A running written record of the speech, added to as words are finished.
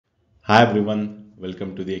Hi everyone,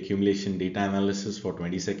 welcome to the accumulation data analysis for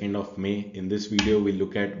 22nd of May. In this video, we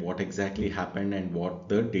look at what exactly happened and what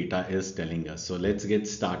the data is telling us. So let's get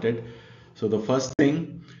started. So the first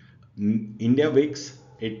thing, India VIX,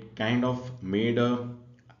 it kind of made a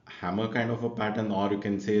hammer kind of a pattern, or you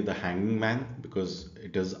can say the hanging man, because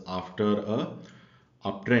it is after a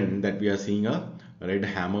uptrend that we are seeing a red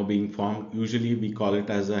hammer being formed. Usually we call it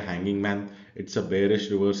as a hanging man. It's a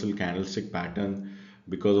bearish reversal candlestick pattern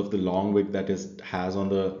because of the long wick that is has on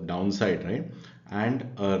the downside, right? And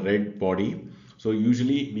a red body. So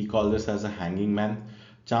usually we call this as a hanging man.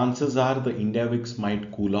 Chances are the India VIX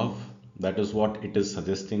might cool off. That is what it is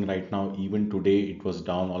suggesting right now. Even today it was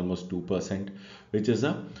down almost 2%, which is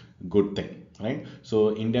a good thing, right?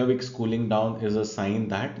 So India VIX cooling down is a sign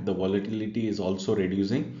that the volatility is also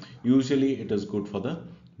reducing. Usually it is good for the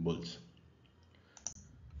bulls.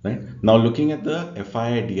 Right now, looking at the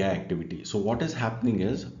FII activity, so what is happening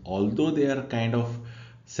is, although they are kind of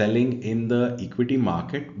selling in the equity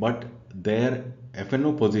market, but their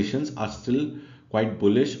FNO positions are still quite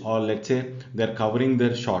bullish, or let's say they're covering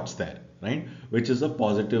their shorts there, right? Which is a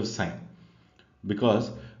positive sign, because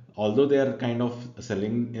although they are kind of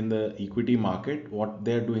selling in the equity market, what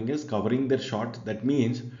they are doing is covering their shorts. That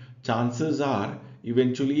means chances are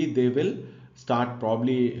eventually they will start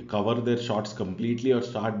probably cover their shorts completely, or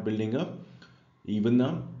start building up even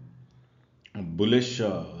a bullish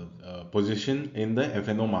position in the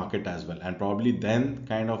FNO market as well, and probably then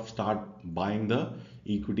kind of start buying the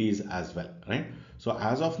equities as well, right? So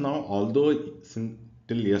as of now, although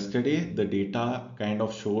till yesterday the data kind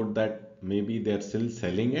of showed that maybe they're still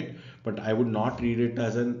selling it, but I would not read it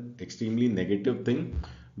as an extremely negative thing,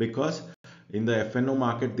 because in the FNO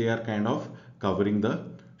market they are kind of covering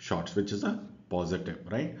the shorts, which is a positive,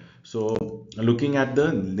 right? So looking at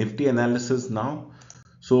the Nifty analysis now,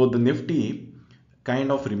 so the Nifty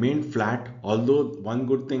kind of remained flat, although one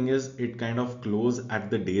good thing is it kind of closed at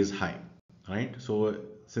the day's high, right? So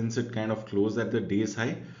since it kind of closed at the day's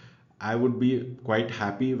high, I would be quite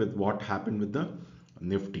happy with what happened with the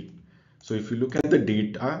Nifty. So if you look at the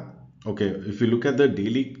data, okay, if you look at the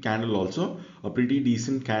daily candle also, a pretty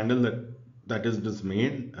decent candle that is just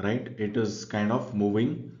made, right? It is kind of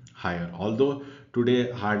moving higher, although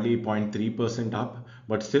today hardly 0.3% up,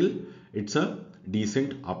 but still it's a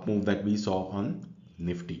decent up move that we saw on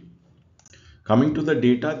Nifty. Coming to the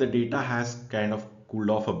data has kind of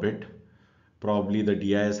cooled off a bit. Probably the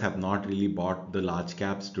DIs have not really bought the large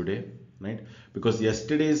caps today, right? Because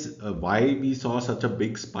yesterday's why we saw such a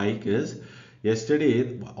big spike is,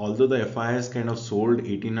 yesterday, although the FIs kind of sold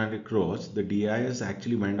 1800 crores, the DIs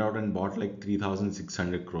actually went out and bought like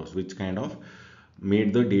 3600 crores, which kind of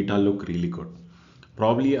made the data look really good.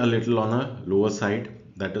 Probably a little on a lower side.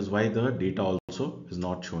 That is why the data also is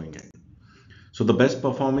not showing it. So the best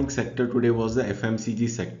performing sector today was the FMCG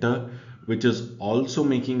sector, which is also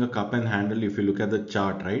making a cup and handle. If you look at the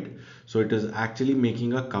chart, right? So it is actually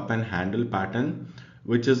making a cup and handle pattern,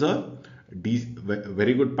 which is a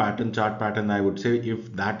very good pattern, chart pattern, I would say.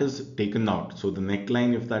 If that is taken out, so the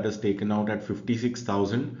neckline, if that is taken out at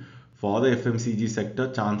 56,000 for the FMCG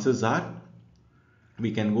sector, chances are we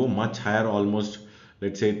can go much higher, almost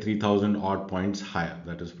let's say 3000 odd points higher.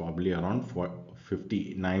 That is probably around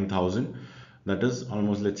 59,000. That is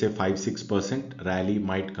almost, let's say, 5-6% rally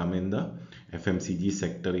might come in the FMCG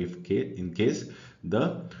sector, if in case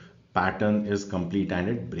the pattern is complete and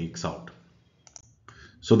it breaks out.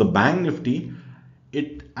 So the bank Nifty,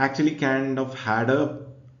 it actually kind of had a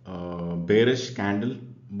bearish candle,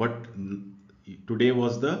 but today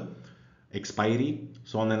was the expiry.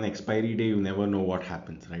 So on an expiry day, you never know what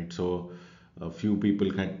happens, right? So a few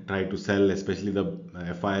people can try to sell, especially the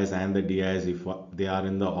FIs and the DIs. If they are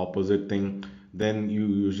in the opposite thing, then you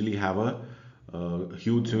usually have a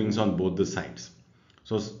huge swings on both the sides.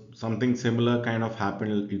 So something similar kind of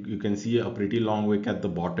happened. You can see a pretty long wick at the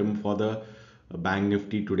bottom for the bank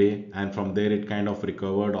Nifty today, and from there it kind of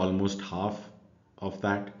recovered almost half of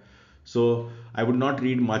that. So I would not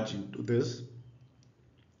read much into this.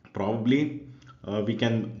 Probably we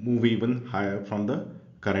can move even higher from the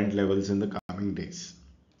current levels in the coming days.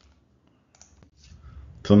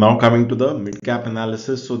 So now coming to the mid cap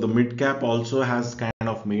analysis. So the mid cap also has kind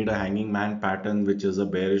of made a hanging man pattern, which is a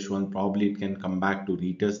bearish one. Probably it can come back to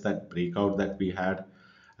retest that breakout that we had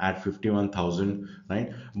at 51,000,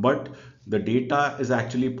 right? But the data is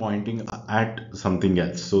actually pointing at something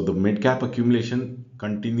else. So the mid cap accumulation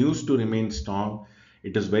continues to remain strong.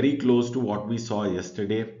 It is very close to what we saw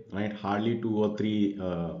yesterday, right? Hardly 2 or 3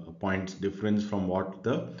 points difference from what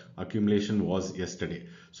the accumulation was yesterday.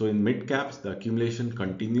 So in mid caps, the accumulation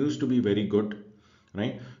continues to be very good,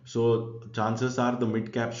 right? So chances are the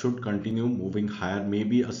mid cap should continue moving higher,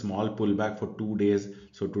 maybe a small pullback for 2 days.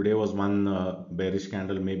 So today was one bearish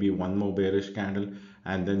candle, maybe one more bearish candle,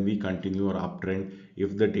 and then we continue our uptrend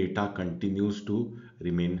if the data continues to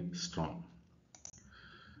remain strong.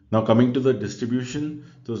 Now coming to the distribution,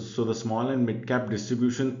 so the small and mid cap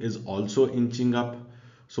distribution is also inching up.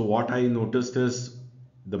 So what I noticed is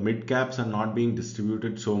the mid caps are not being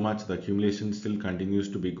distributed so much. The accumulation still continues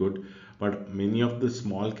to be good, but many of the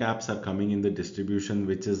small caps are coming in the distribution,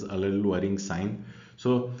 which is a little worrying sign.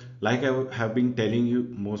 So like I have been telling you,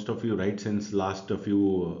 most of you, right, since last a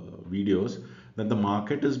few videos, that the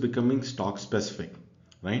market is becoming stock specific,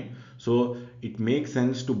 right? So it makes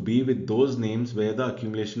sense to be with those names where the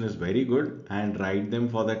accumulation is very good and ride them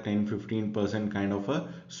for the 10-15% kind of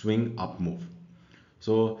a swing up move.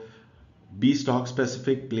 So be stock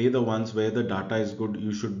specific, play the ones where the data is good.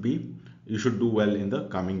 You should do well in the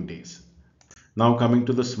coming days. Now coming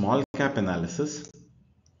to the small cap analysis.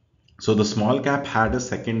 So the small cap had a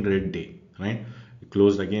second red day, right? It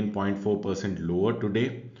closed again 0.4% lower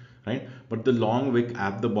today, right? But the long wick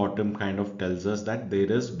at the bottom kind of tells us that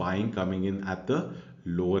there is buying coming in at the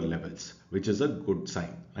lower levels, which is a good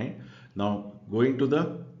sign, right? Now going to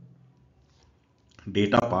the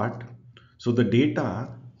data part. So the data,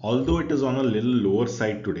 although it is on a little lower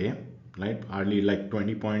side today, right? Hardly like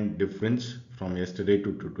 20-point difference from yesterday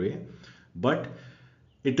to today, but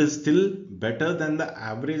it is still better than the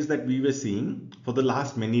average that we were seeing for the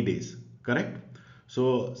last many days, correct?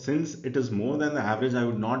 So since it is more than the average, I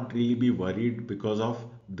would not really be worried because of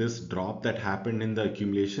this drop that happened in the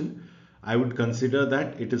accumulation. I would consider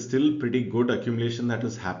that it is still pretty good accumulation that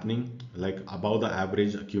is happening, like above the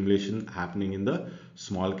average accumulation happening in the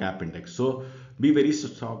small cap index. So be very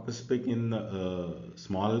stock specific in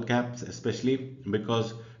small caps, especially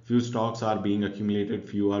because few stocks are being accumulated,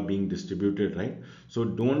 few are being distributed, right? So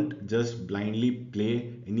don't just blindly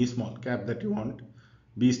play any small cap that you want.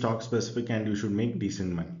 Be stock specific and you should make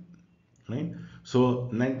decent money, right? So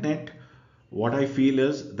net net, what I feel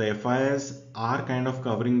is the FIs are kind of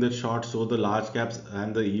covering the short, so the large caps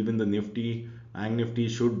and even the Nifty and Nifty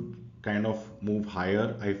should kind of move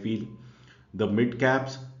higher. I feel the mid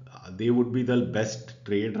caps, they would be the best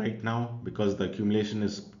trade right now because the accumulation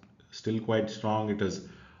is still quite strong. It is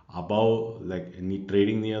above, like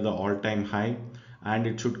trading near the all-time high, and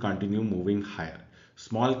it should continue moving higher.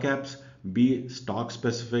 Small caps, be stock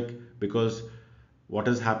specific because what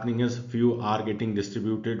is happening is few are getting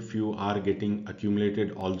distributed, few are getting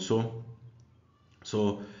accumulated also.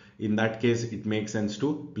 So in that case, it makes sense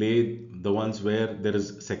to play the ones where there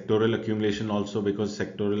is sectoral accumulation also, because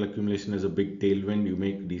sectoral accumulation is a big tailwind. You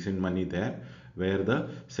make decent money there where the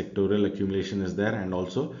sectoral accumulation is there, and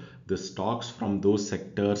also the stocks from those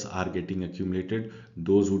sectors are getting accumulated.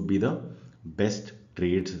 Those would be the best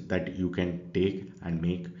trades that you can take and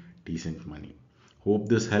make decent money. Hope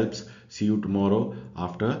this helps. See you tomorrow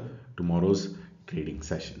after tomorrow's trading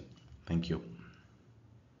session. Thank you.